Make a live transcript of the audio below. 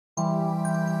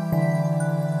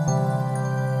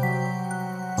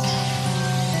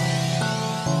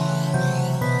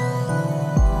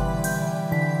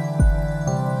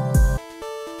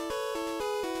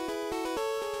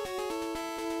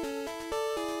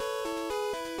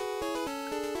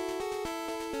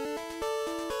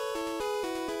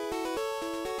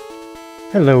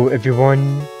Hello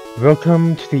everyone,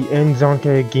 welcome to the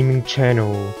S.S.Anne gaming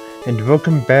channel, and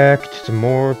welcome back to some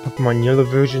more Pokemon Yellow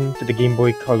version for the Game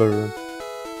Boy Color.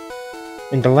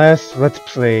 In the last Let's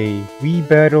Play, we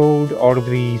battled all of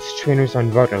these trainers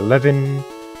on Route 11,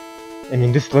 and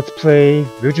in this Let's Play,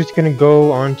 we're just gonna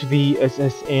go onto the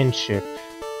S.S.Anne ship.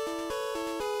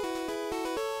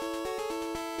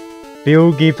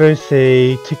 Bill gave us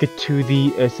a ticket to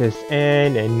the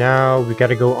S.S.Anne, and now we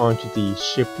gotta go onto the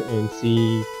ship and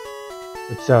see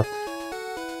what's up.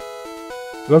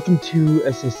 Welcome to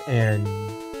S.S.Anne.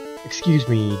 Excuse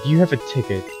me, do you have a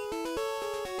ticket?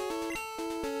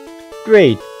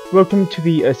 Great! Welcome to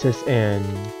the S.S.Anne.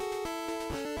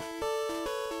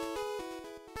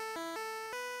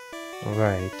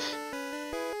 Alright.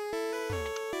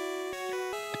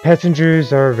 The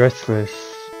passengers are restless.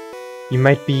 You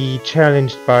might be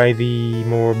challenged by the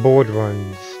more bored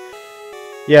ones.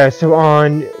 Yeah, so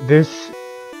on this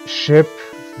ship,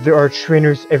 there are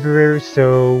trainers everywhere,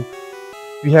 so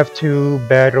we have to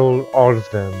battle all of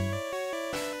them.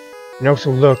 And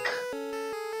also look,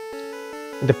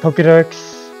 in the Pokédex,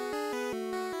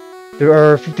 there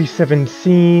are 57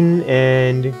 seen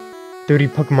and 30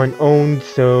 Pokemon owned,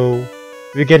 so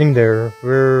we're getting there.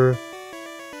 We're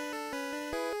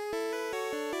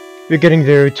getting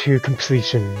there to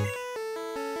completion.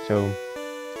 So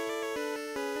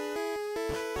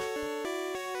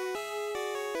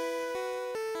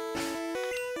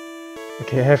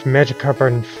okay, I have Magikarp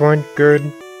out in front, good.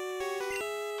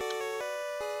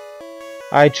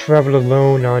 I travel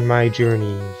alone on my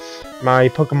journeys. My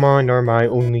Pokemon are my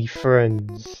only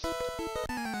friends.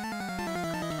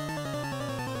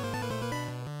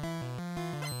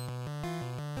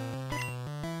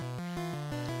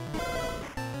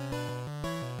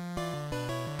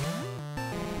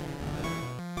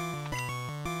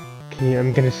 Okay,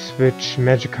 I'm gonna switch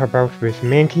Magikarp out with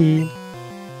Mankey.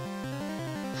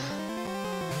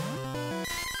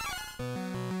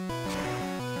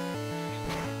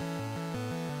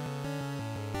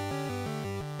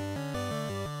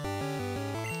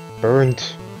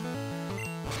 Burnt.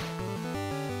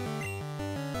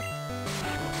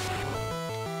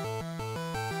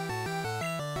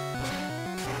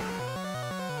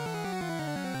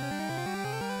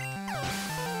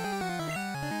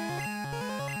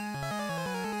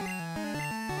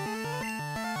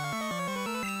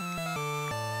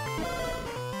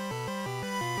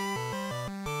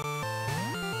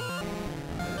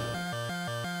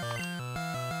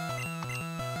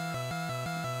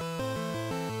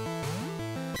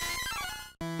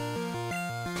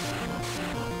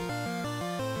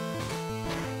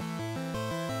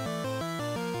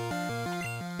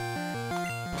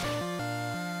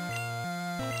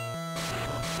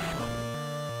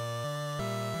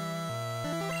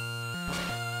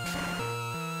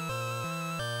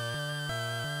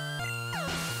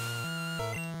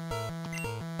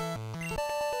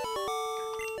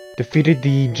 Defeated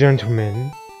the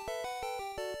gentleman.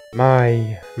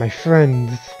 My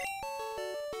friends.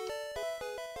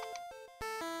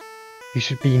 You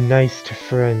should be nice to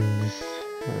friends.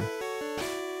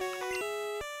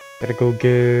 Gotta go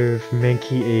give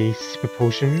Mankey a super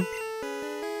potion.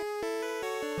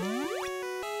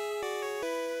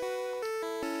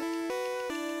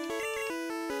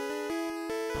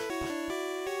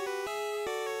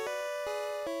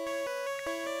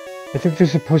 I think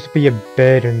there's supposed to be a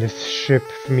bed on this ship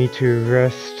for me to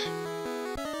rest.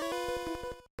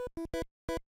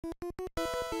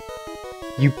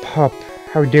 You pup!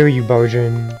 How dare you barge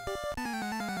in?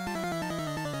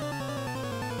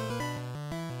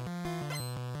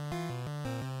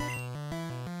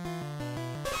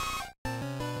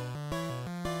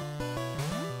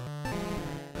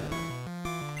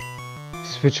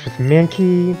 Switch with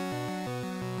Mankey.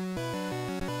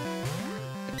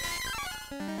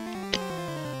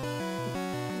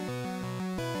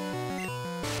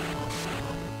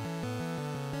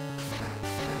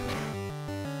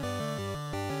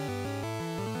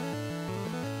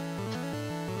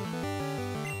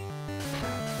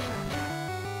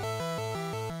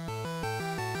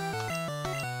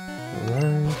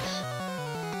 Alright.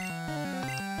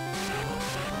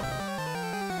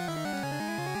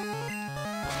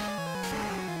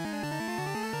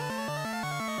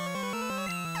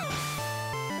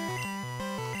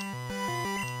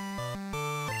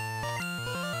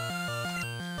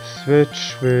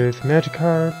 Switch with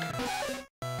Magikarp.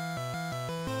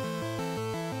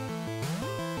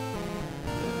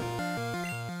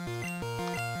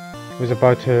 Was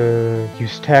about to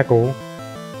use Tackle.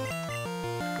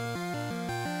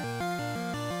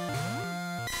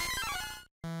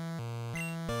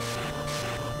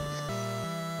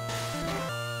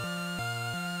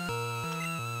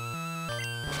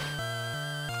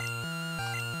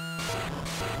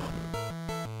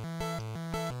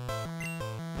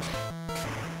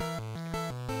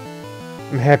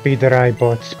 I'm happy that I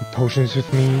bought some potions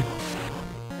with me.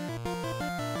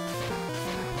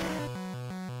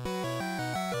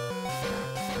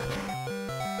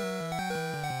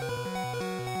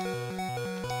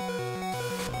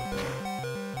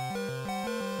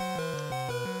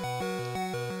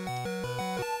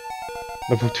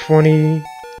 Level 20.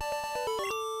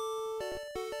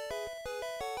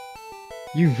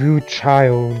 You rude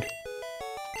child.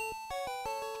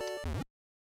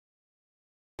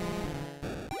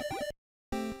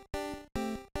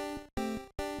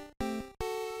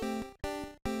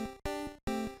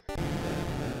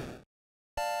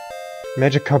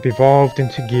 Magikarp evolved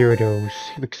into Gyarados.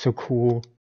 He looks so cool.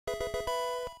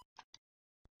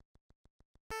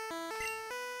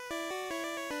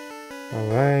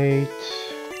 Alright.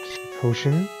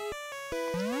 Potion.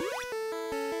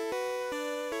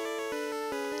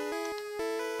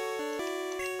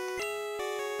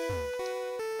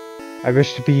 I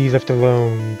wish to be left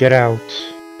alone. Get out.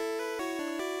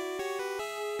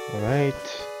 Alright.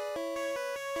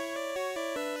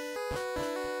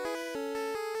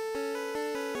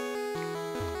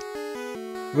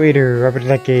 Waiter, I would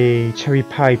like a cherry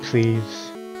pie,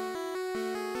 please.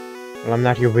 Well, I'm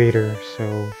not your waiter,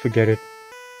 so forget it.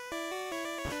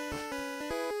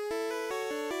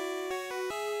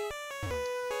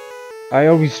 I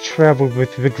always traveled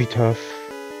with Wigglytuff.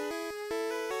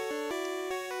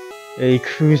 A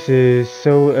cruise is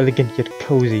so elegant yet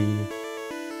cozy.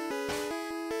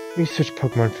 Let me switch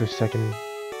Pokemon for a second.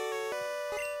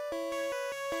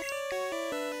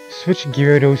 Switch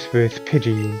Gyarados with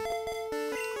Pidgey.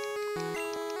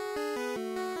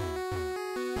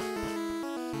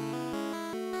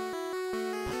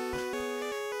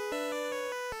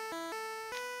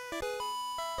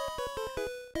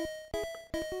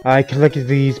 I collected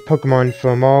these Pokemon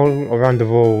from all around the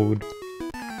world.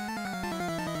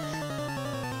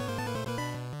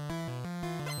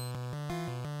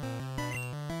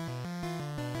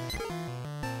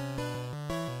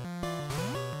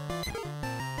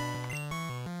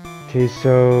 Okay,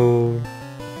 so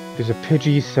there's a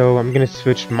Pidgey, so I'm gonna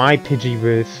switch my Pidgey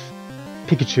with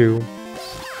Pikachu.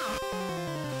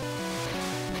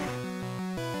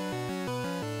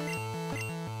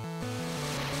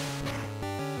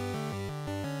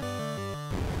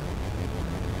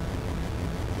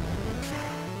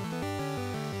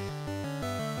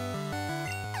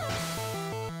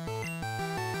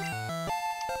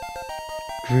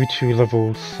 Grew to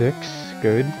level 6,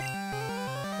 good.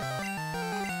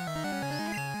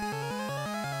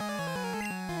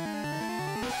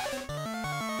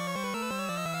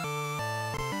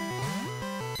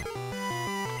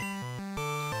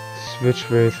 Switch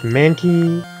with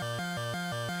Mankey.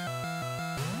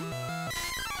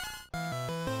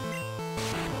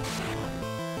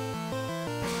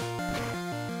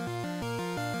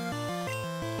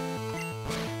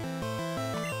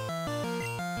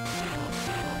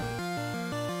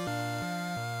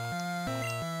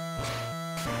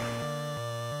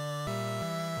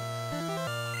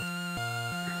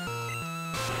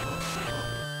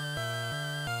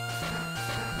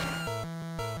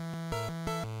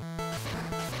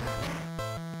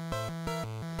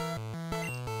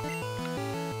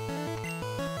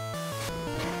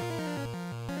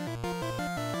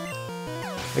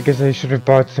 I guess I should have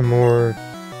bought some more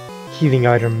healing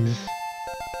items.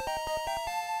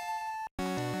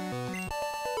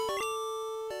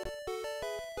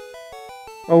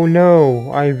 Oh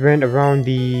no, I went around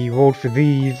the world for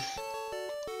these.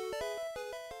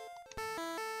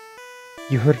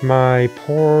 You hurt my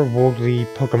poor worldly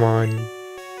Pokemon.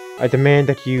 I demand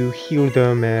that you heal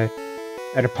them at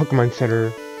a Pokemon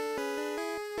Center.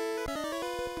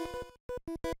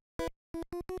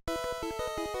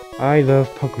 I love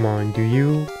Pokemon, do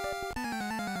you?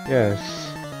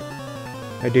 Yes,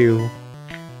 I do.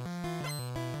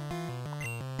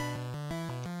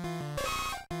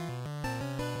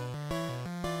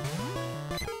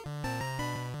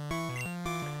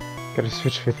 Gotta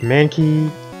switch with Mankey.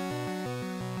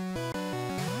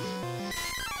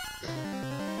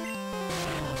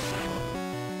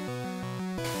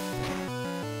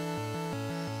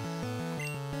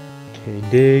 Okay,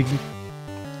 dig.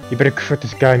 You better crit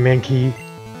this guy, Mankey.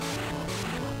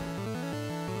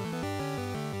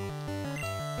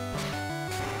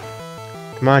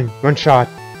 Come on, one shot.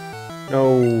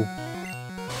 No.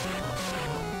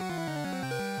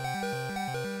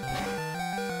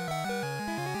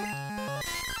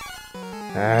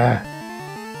 Ah.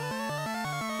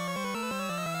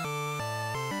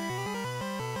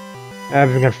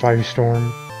 Having a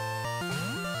firestorm.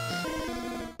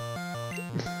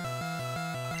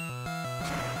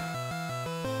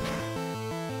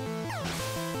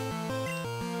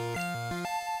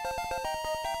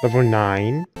 Level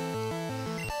 9.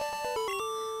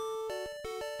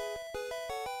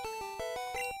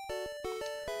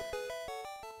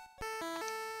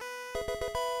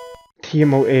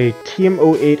 TMO8.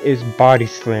 TMO8 is Body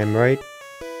Slam, right?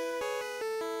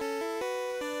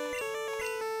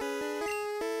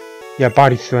 Yeah,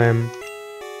 Body Slam.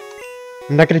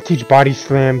 I'm not gonna teach Body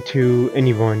Slam to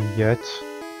anyone yet.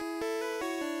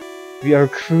 We are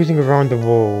cruising around the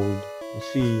world. Let's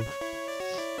see.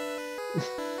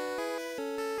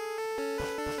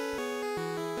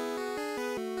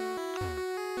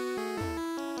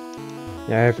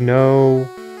 Yeah, I have no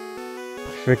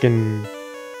freaking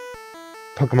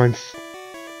Pokemon's.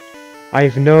 I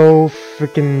have no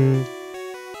freaking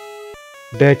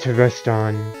bed to rest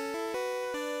on.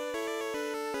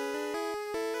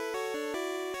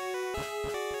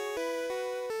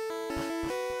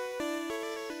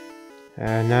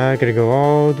 And now I gotta go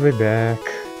all the way back.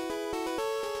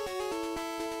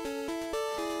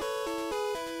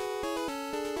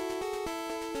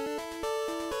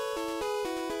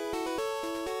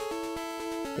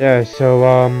 Yeah, so,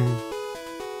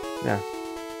 yeah.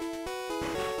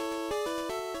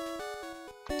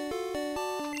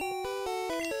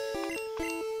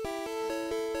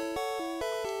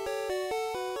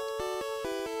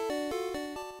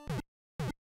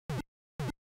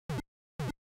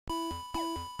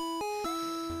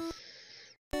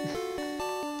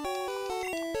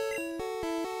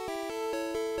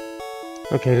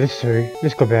 Okay, let's hurry.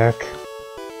 Let's go back.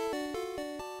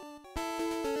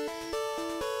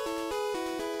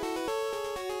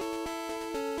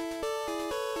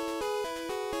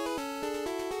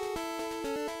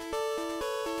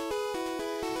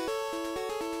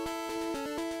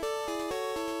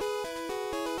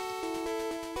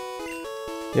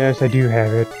 Yes, I do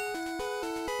have it.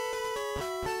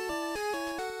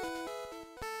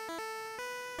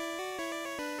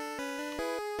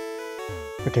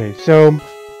 Okay, so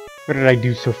what did I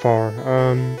do so far?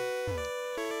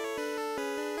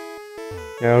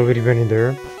 Yeah, I already been in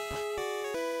there.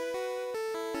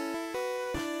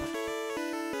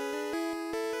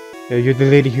 Yeah, you're the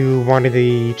lady who wanted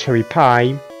the cherry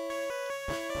pie.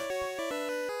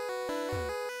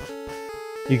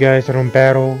 You guys are on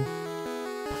battle.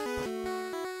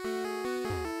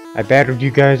 I battled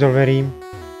you guys already.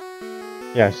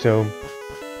 Yeah, so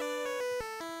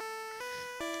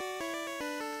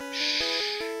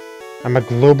shh. I'm a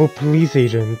global police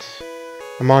agent.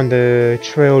 I'm on the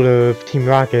trail of Team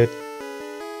Rocket.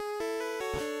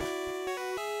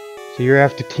 So you're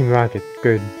after Team Rocket.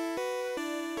 Good.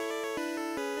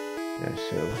 Yeah,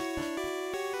 so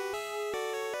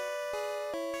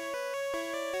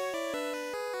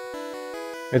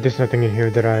yeah, there's nothing in here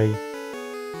that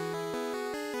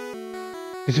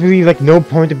there's really like no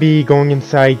point to be going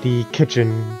inside the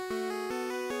kitchen.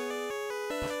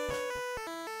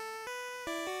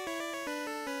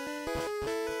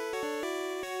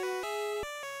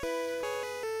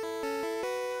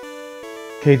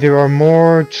 Okay, there are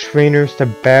more trainers to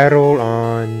battle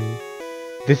on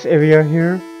this area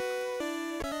here.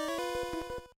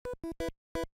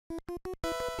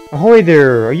 Ahoy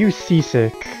there! Are you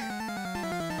seasick?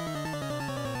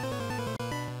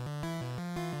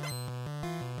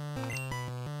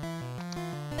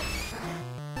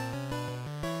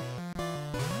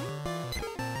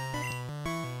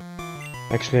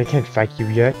 Actually, I can't fight you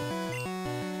yet.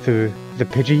 The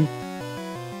Pidgey.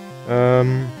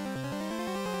 I'm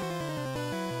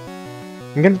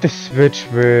gonna have to switch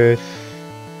with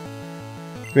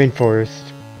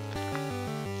Rainforest.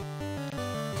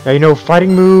 Now, you know,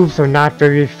 fighting moves are not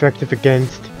very effective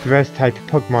against grass-type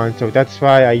Pokemon, so that's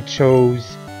why I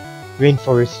chose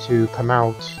Rainforest to come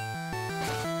out.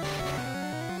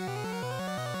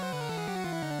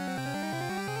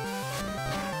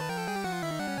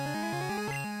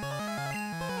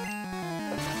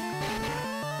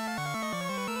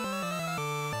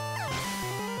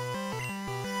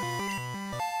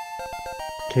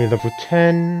 Okay, level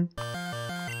 10.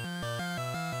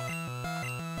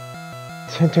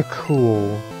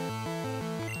 Tentacool.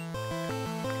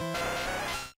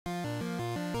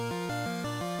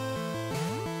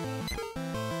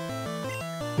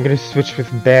 I'm gonna switch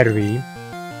with Battery.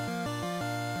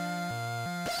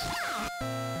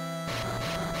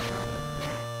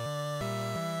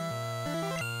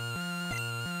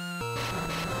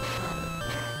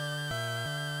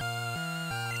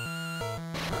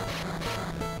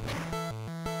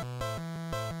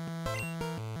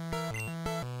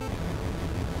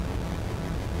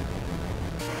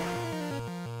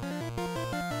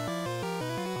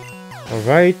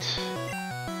 Alright.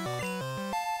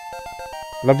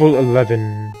 Level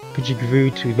 11. Pidgey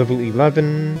grew to level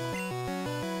 11.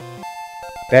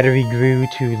 Battery grew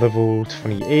to level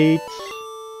 28.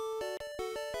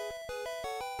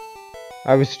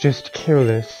 I was just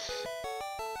careless.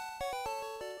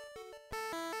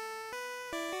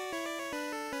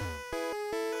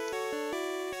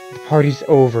 The party's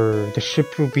over. The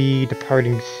ship will be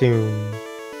departing soon.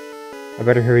 I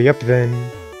better hurry up then.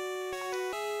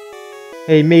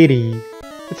 Hey matey,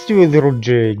 let's do a little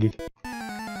jig.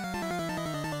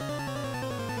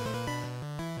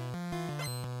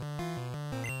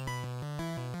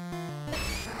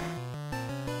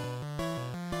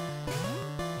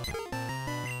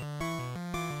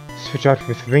 Switch out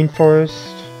with Rainforest.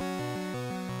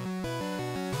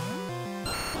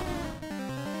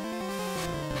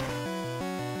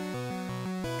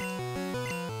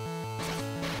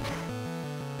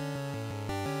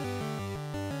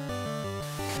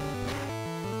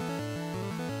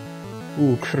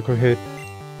 Ooh, critical hit.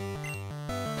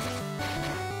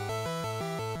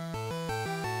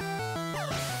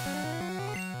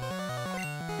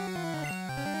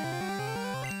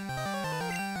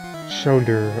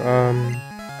 Shoulder,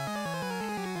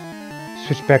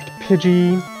 switch back to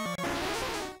Pidgey.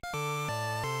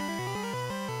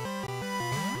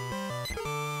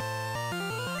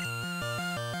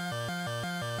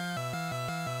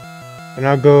 And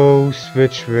I'll go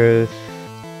switch with...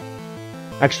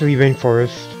 actually,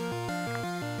 Rainforest.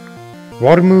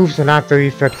 Water moves are not very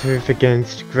effective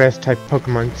against grass-type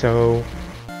Pokemon, so...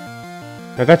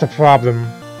 now that's a problem.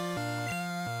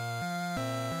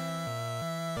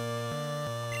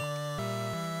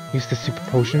 Use the Super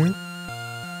Potion.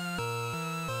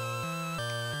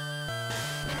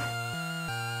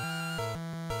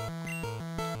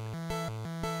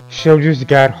 Shoulders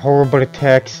got horrible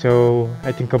attacks, so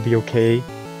I think I'll be okay.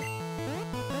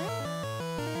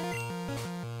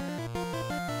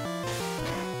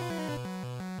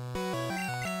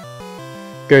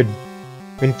 Good.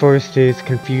 Rainforest is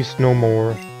confused no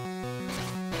more.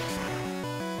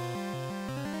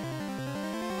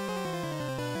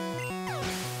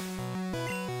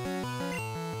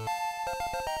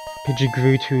 Pidgey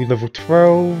grew to level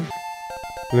 12.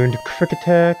 Learned Quick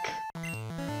Attack.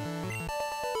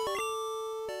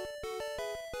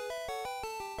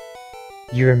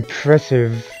 You're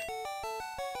impressive.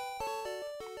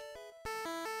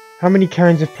 How many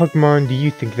kinds of Pokemon do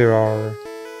you think there are?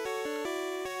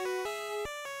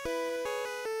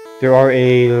 There are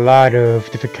a lot of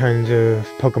different kinds of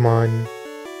Pokemon.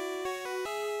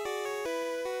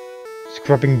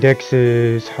 Scrubbing decks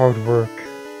is hard work.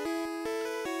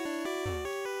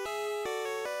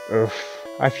 Ugh,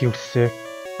 I feel sick.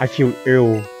 I feel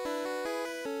ill.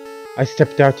 I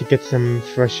stepped out to get some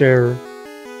fresh air.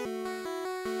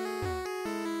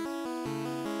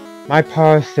 My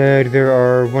pa said there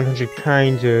are 100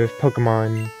 kinds of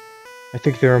Pokemon. I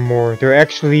think there are more. There are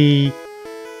actually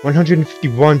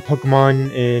 151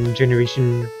 Pokemon in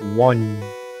Generation 1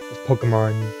 of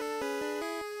Pokemon.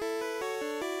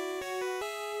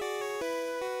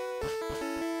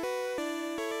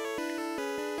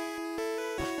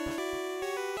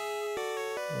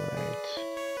 Alright.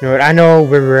 You know what, I know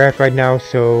where we're at right now,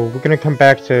 so we're gonna come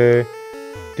back to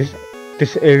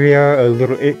this area a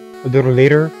little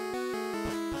later.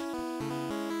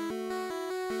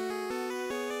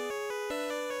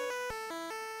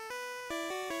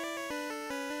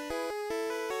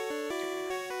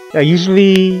 Yeah,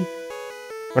 usually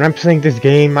when I'm playing this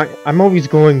game, I'm always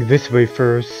going this way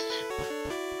first.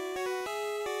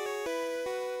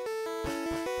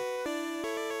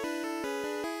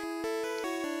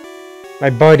 My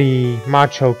buddy,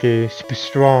 Machoke, is super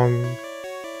strong.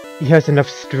 He has enough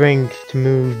strength to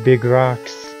move big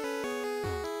rocks.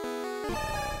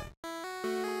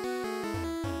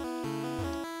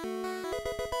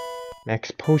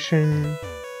 Max Potion.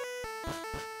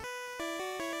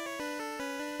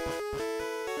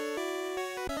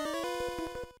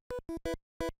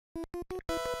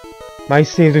 My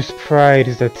sailor's pride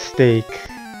is at stake.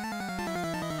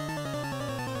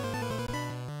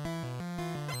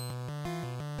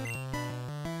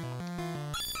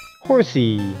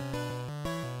 Horsey!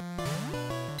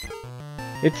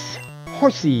 It's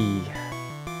Horsey!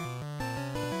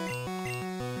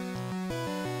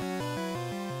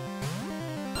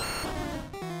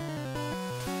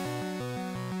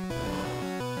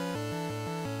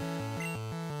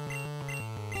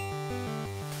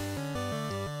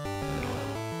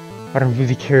 I don't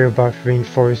really care about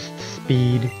Rainforest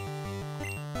speed.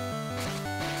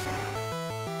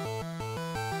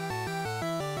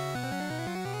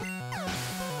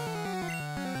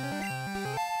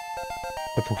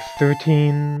 Level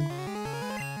 13.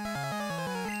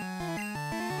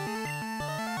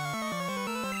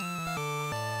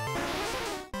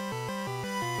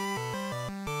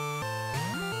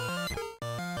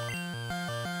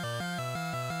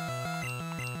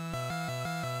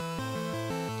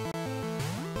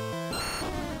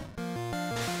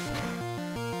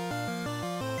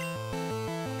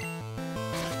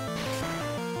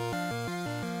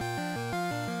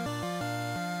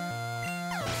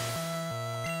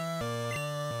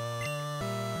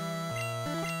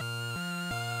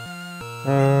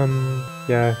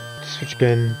 Yeah, switch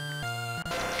again.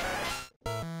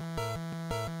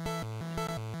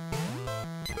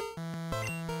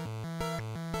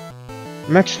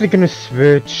 I'm actually gonna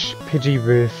switch Pidgey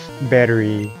with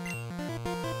Battery.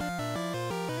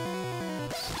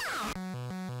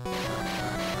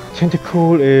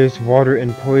 Tentacool is water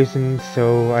and poison,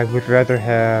 so I would rather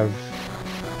have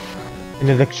an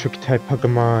electric type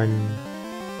Pokemon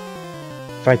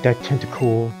fight that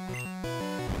Tentacool.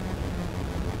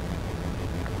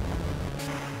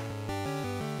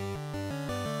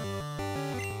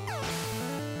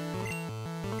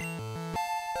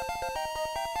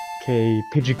 Okay,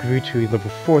 Pidgey grew to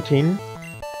level 14.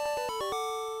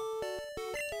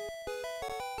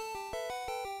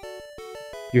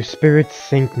 Your spirits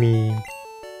sink me.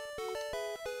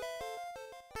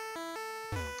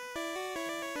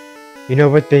 You know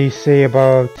what they say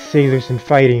about sailors and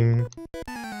fighting?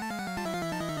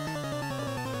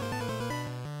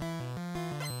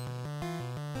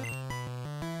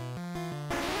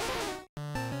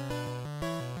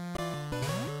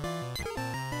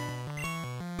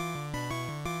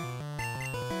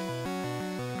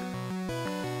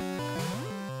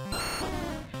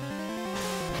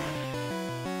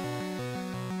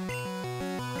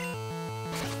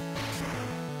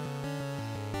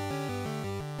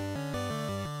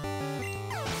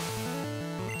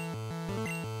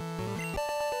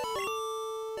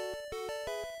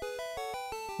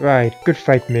 Right, good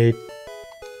fight, mate.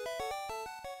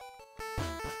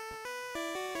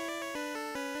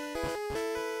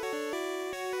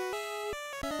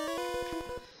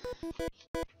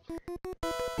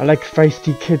 I like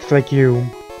feisty kids like you.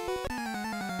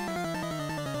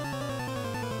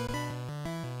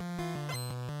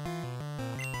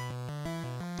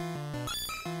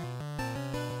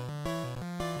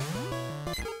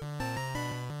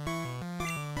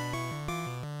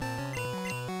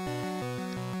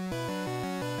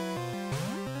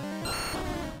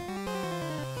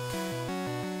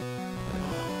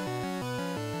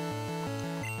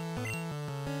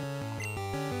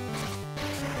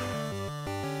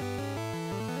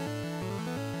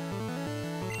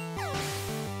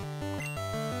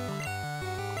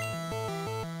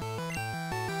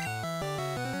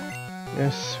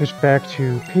 Let's switch back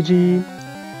to Pidgey.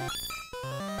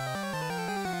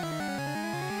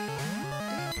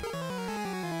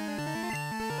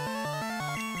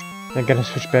 I'm gonna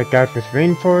switch back out with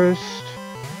Rainforest.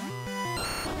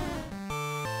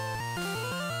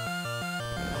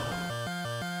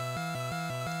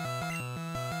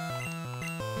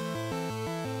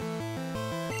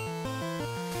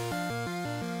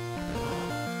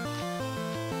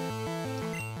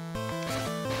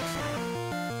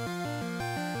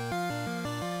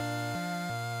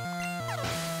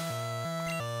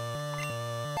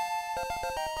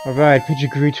 Alright, Pidgey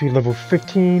grew to level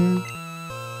 15.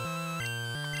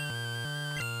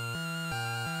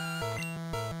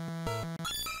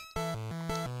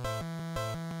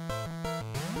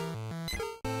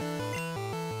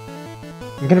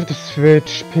 I'm gonna have to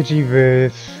switch Pidgey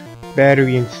with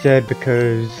Battery instead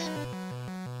because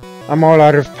I'm all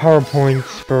out of power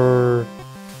points for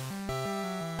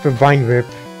Vine Whip.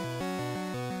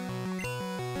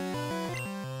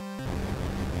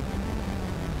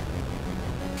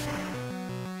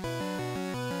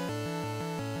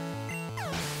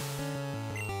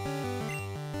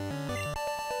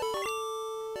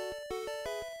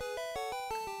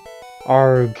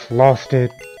 Arg, lost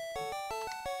it.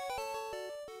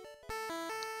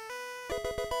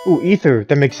 Ooh, Ether,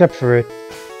 that makes up for it.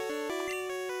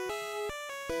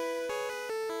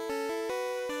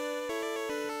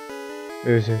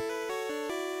 Where is it?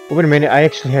 Oh, wait a minute, I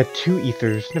actually had 2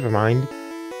 Ethers, never mind.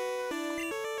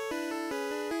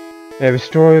 Yeah,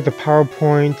 restore the power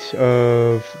point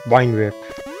of Vine Whip.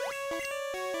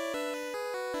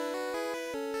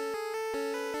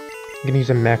 I'm gonna use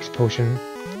a max potion.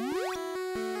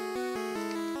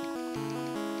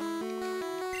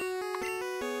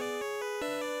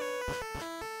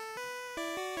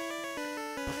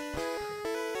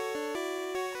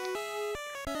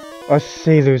 Us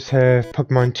sailors have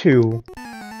Pokemon too.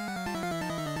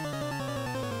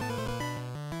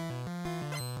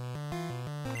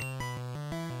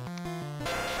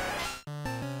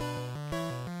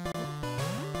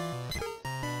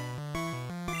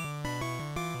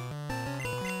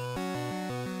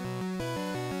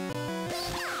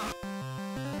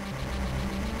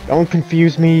 Don't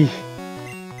confuse me.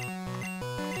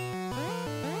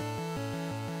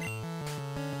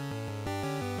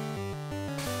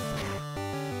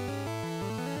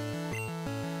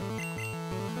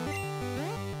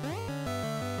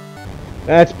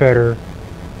 That's better.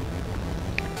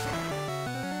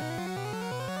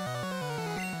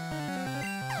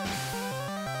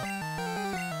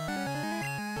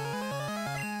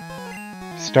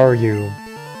 Staryu.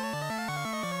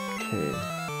 Okay.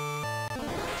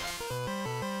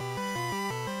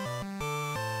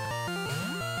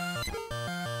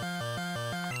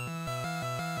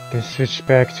 Gonna switch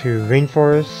back to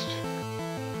Rainforest.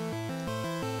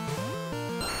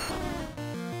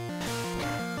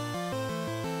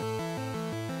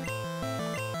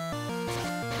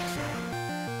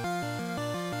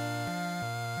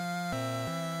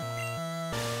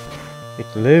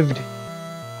 It lived.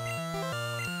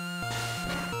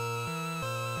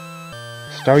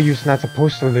 Staryu's not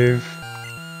supposed to live.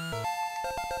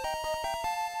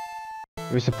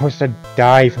 It was supposed to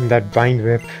die from that vine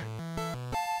whip.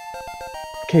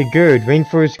 Okay, good.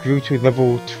 Rainforest grew to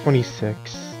level 26.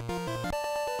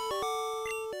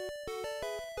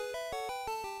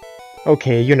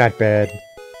 Okay, you're not bad.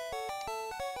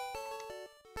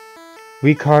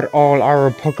 We caught all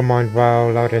our Pokemon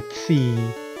while out at sea.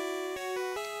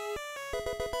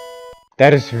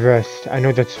 That is rest. I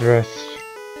know that's rest.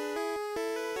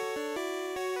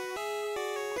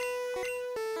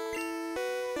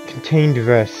 Contained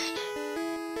rest.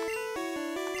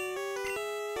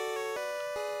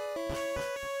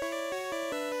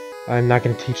 I'm not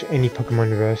gonna teach any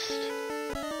Pokemon rest.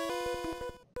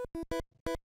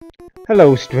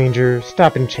 Hello, stranger.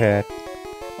 Stop and chat.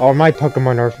 All my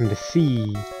Pokemon are from the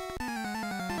sea.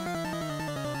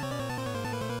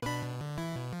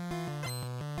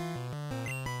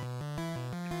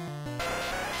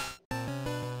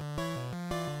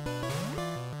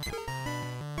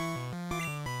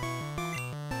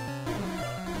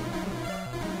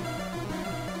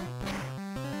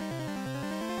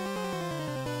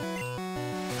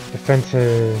 The fence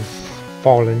has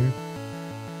fallen.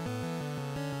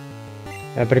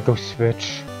 I better go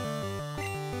switch.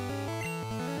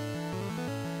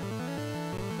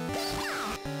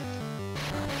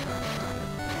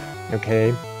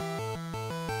 Okay.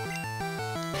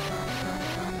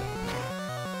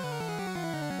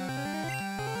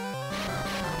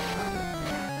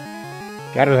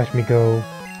 Gotta let me go.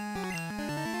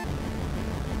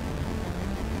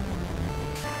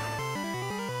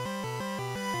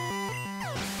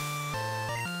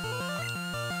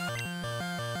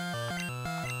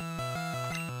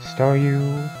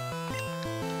 Staryu.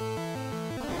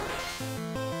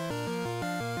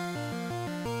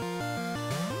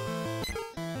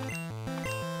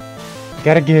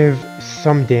 Gotta give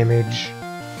some damage.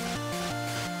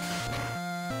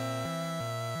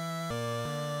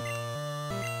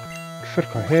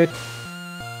 Critical hit.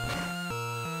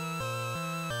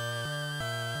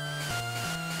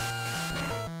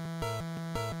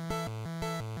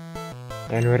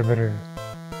 And what better?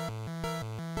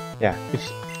 Yeah,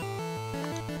 it's.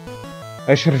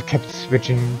 I should have kept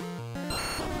switching.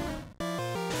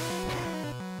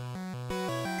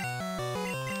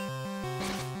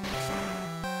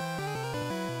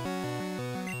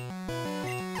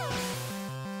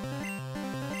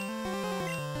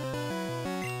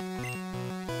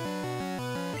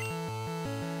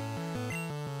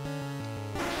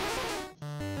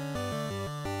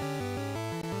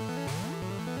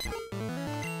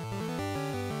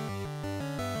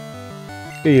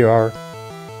 There you are.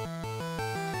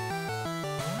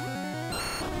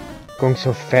 Going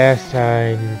so fast,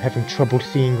 I'm having trouble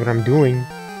seeing what I'm doing.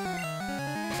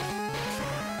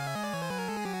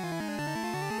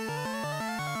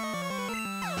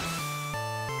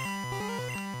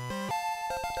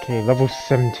 Okay, level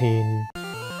 17.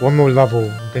 One more level,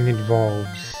 then it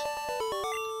evolves.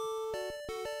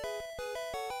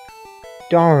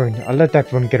 Darn, I let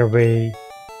that one get away.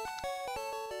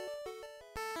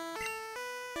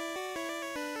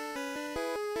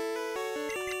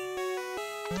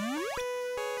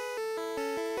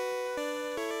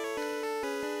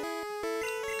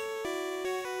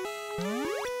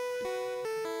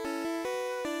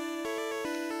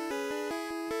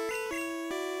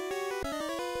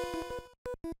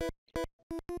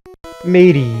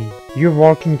 Matey, you're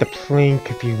walking the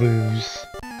plank if you lose.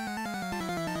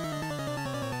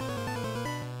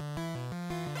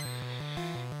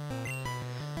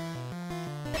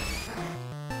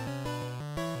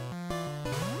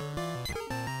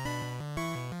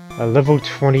 A level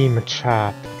 20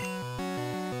 Machop.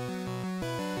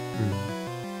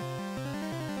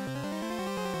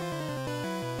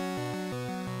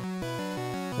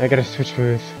 I gotta switch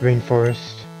with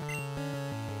Rainforest.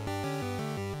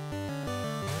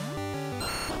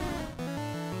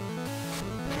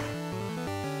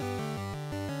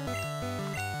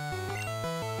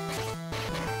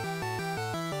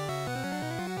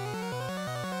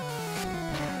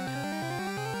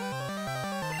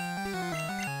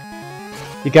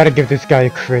 You gotta give this guy a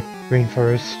crit,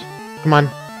 Rainforest. Come on.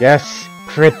 Yes.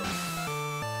 Crit.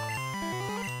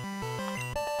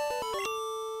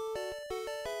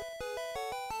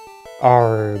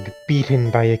 Arg. Beaten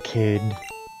by a kid.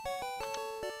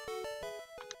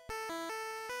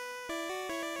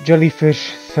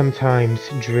 Jellyfish sometimes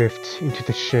drift into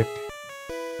the ship.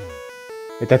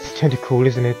 But that's tentacle,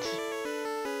 isn't it?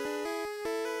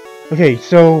 Okay,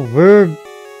 so we're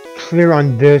clear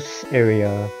on this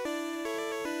area.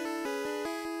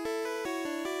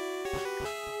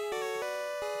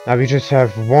 Now we just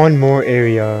have one more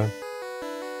area.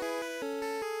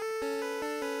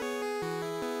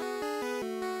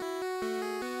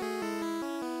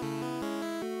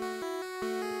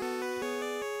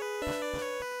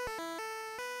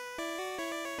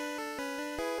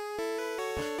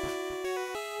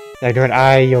 I know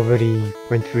I already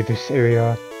went through this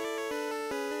area.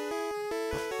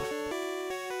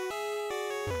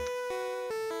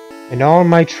 In all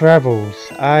my travels,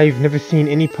 I've never seen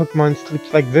any Pokemon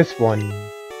sleep like this one.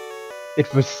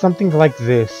 It was something like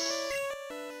this.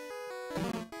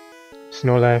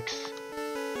 Snorlax.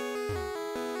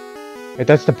 But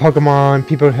that's the Pokemon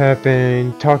people have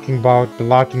been talking about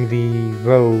blocking the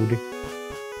road.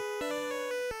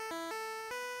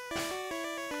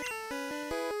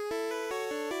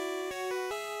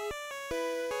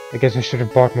 I guess I should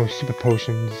have bought more super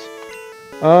potions.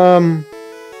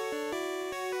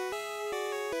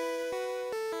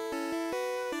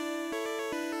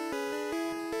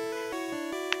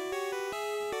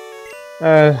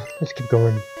 Let's keep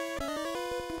going.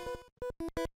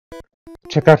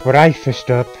 Check out what I fished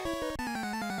up.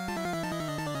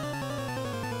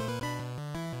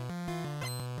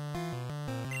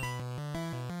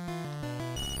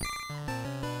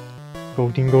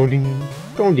 Goldeen, Goldeen,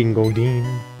 Goldeen,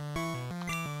 Goldeen.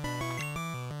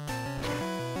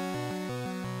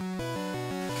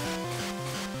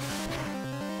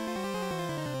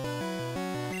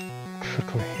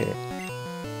 Critical hit.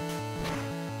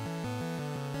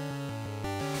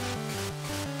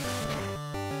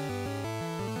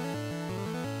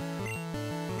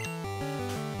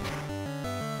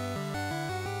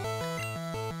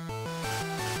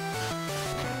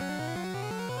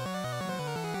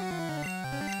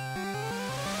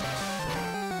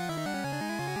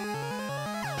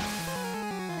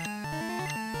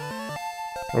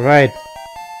 Alright.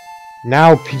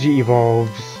 Now PG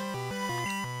evolves.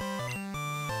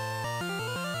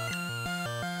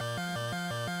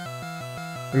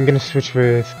 I'm gonna switch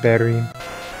with battery.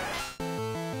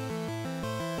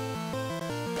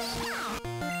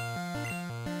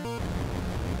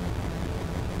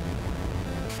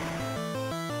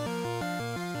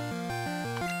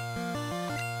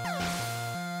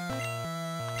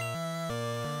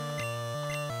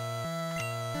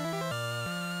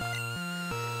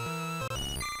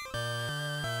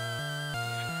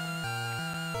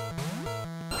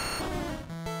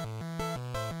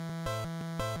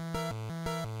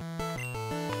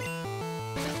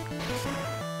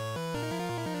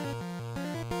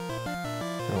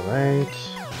 Alright.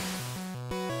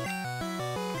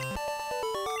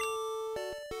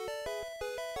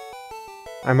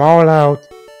 I'm all out.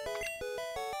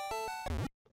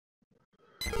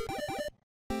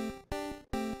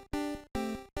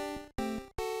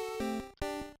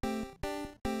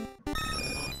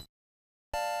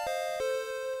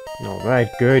 Alright,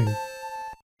 good.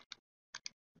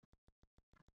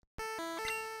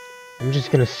 I'm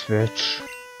just gonna switch.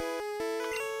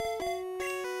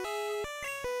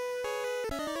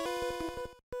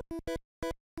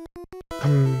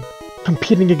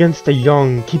 Competing against the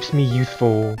young keeps me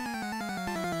youthful.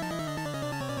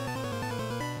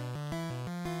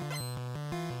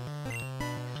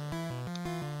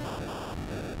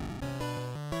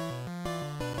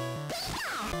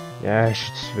 Yeah, I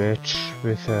should switch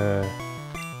with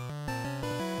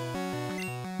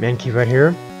Mankey right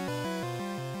here.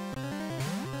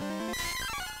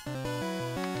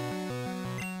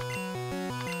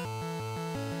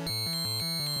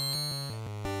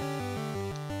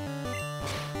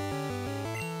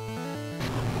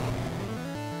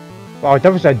 Wow,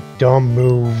 that was a dumb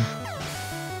move.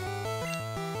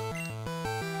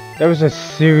 That was a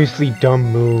seriously dumb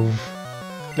move.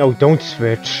 No, don't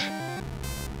switch.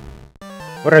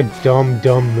 What a dumb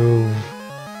move.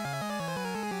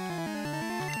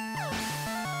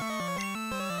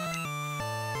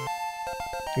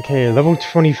 Okay, level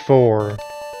 24.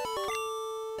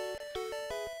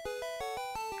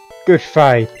 Good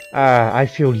fight. Ah, I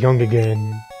feel young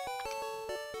again.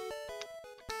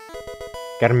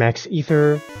 Gotta max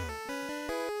ether.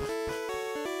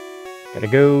 Gotta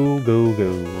go.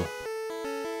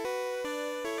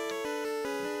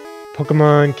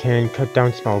 Pokemon can cut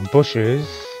down small bushes.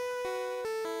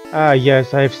 Ah,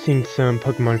 yes, I have seen some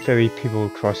Pokemon ferry people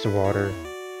across the water.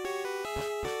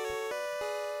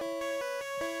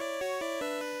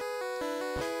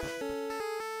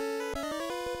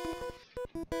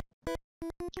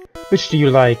 Which do you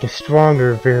like, a strong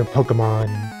or rare Pokemon?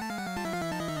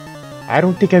 I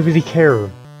don't think I really care.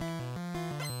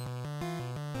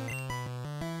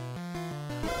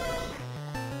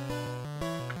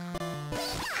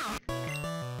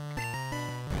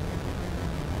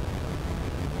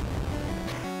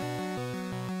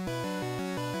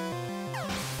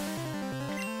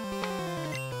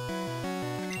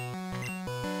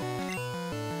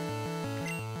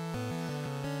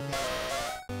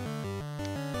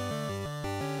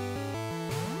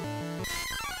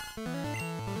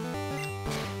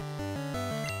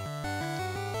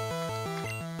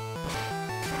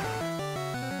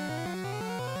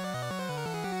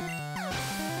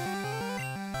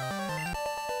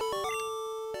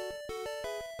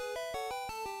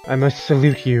 I must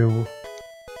salute you.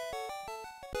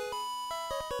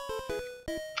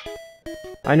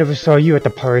 I never saw you at the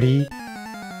party.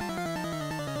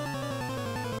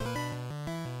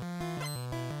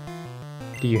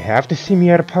 Do you have to see me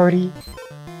at a party?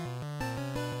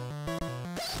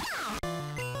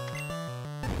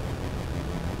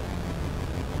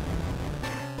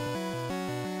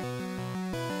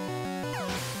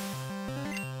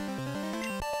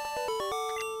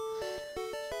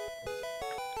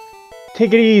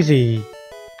 Take it easy.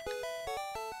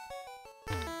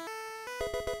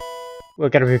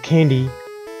 Look out of your candy.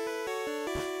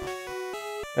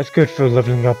 That's good for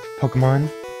leveling up Pokemon.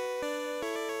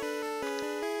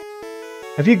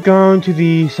 Have you gone to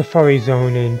the Safari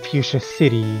Zone in Fuchsia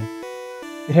City?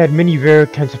 It had many rare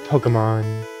kinds of Pokemon.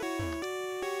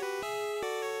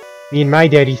 Me and my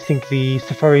daddy think the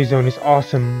Safari Zone is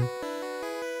awesome.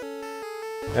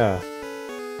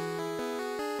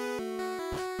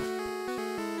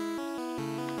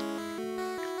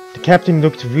 The captain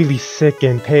looked really sick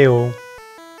and pale.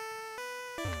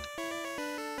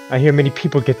 I hear many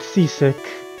people get seasick.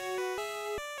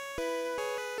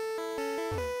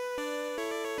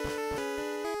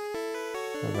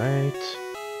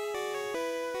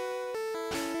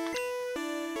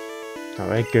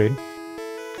 Alright, good.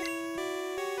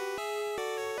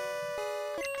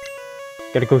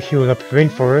 Gotta go heal up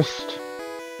Rainforest.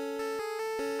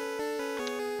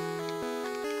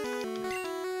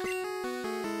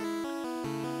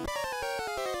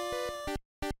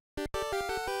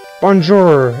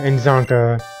 Bonjour,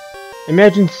 Enzanka.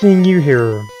 Imagine seeing you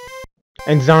here.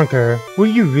 Enzanka, were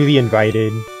you really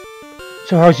invited?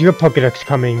 So how's your Pokédex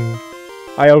coming?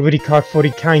 I already caught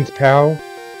 40 kinds, pal.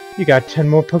 You got 10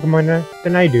 more Pokemon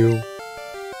than I do.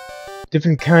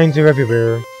 Different kinds are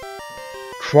everywhere.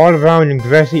 Crawl around in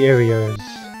grassy areas.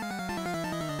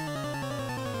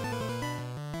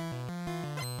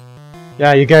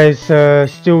 Yeah, you guys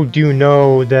still do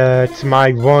know that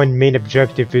my one main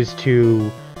objective is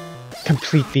to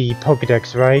complete the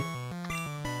Pokédex, right?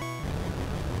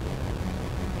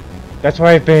 That's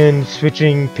why I've been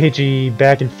switching Pidgey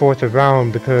back and forth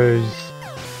around, because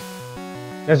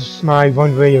that's my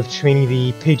one way of training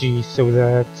the Pidgey so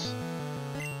that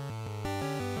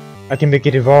I can make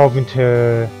it evolve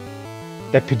into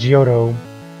that Pidgeotto.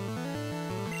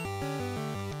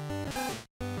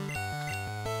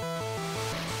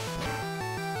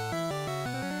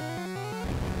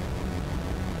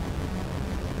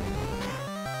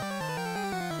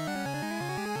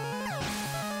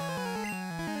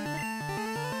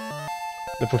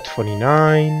 Level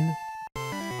 29.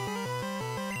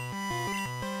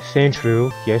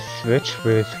 Sandshrew, yes, switch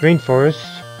with Rainforest.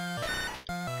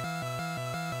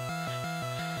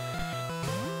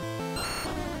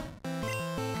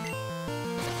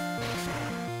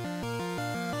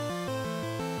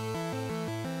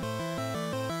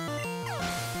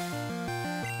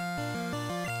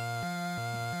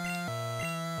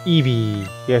 Eevee,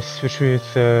 yes, switch with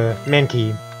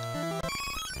Mankey.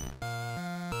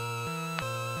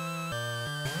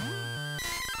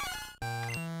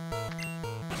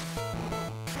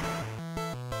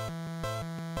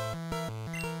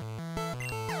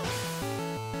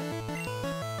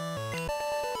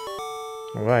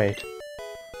 Alright.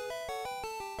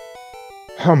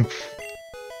 Humph.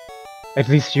 At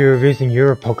least you're raising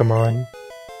your Pokemon.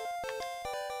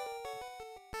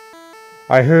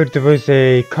 I heard there was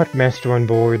a cut master on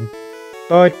board,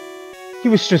 but he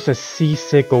was just a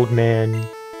seasick old man.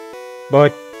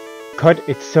 But cut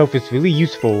itself is really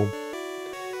useful.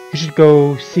 You should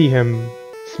go see him.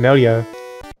 Smell ya.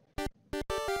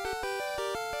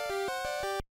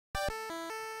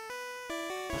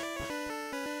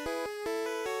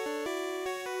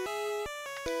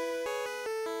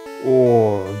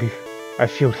 Org. I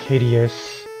feel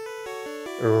hideous.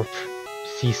 Erp.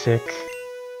 Seasick.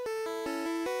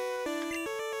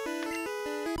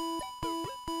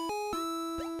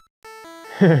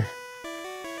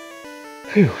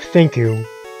 Phew, thank you.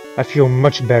 I feel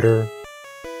much better.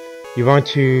 You want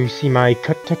to see my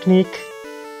cut technique?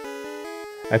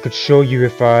 I could show you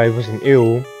if I wasn't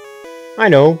ill. I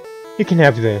know, you can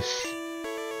have this.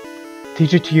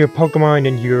 Teach it to your Pokemon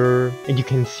and you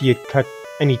can see it cut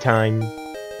anytime.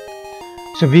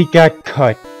 So we got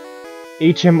cut.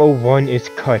 HM01 is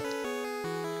cut.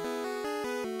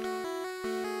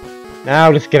 Now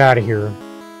let's get out of here.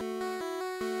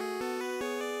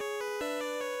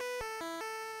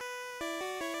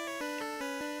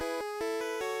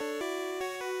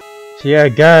 So yeah,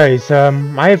 guys, I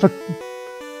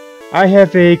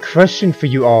have a question for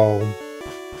you all.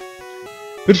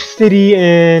 Which city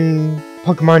in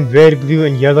Pokemon Red, Blue,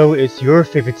 and Yellow is your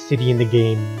favorite city in the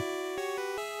game?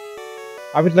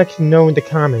 I would like to know in the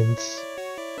comments.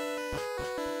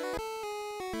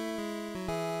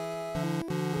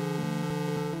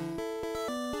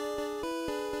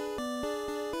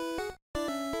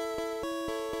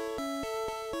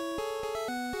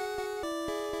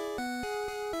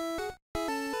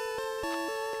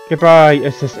 Goodbye,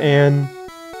 S.S.Anne.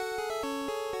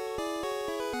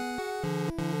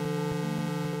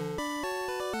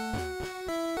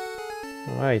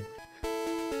 Alright.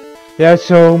 Yeah,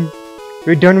 so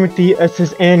we're done with the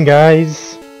S.S.Anne,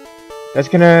 guys. That's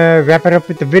gonna wrap it up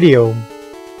with the video.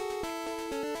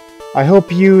 I hope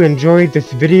you enjoyed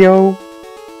this video.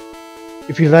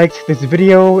 If you liked this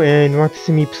video and want to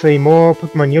see me play more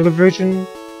Pokemon Yellow version,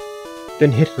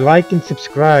 then hit like and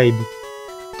subscribe.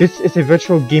 This is a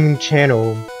virtual gaming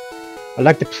channel. I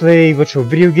like to play virtual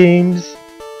video games.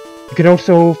 You can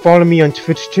also follow me on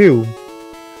Twitch too.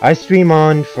 I stream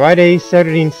on Friday,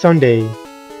 Saturday, and Sunday.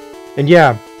 And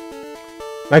yeah,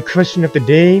 my question of the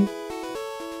day.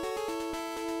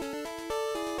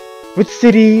 Which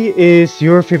city is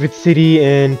your favorite city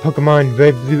in Pokemon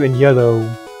Red, Blue, and Yellow?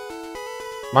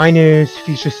 Mine is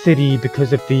Fuchsia City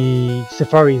because of the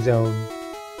Safari Zone.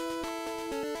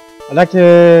 I'd like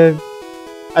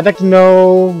to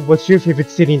know what's your favorite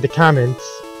city in the comments.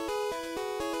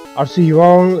 I'll see you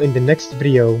all in the next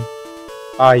video.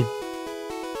 Bye.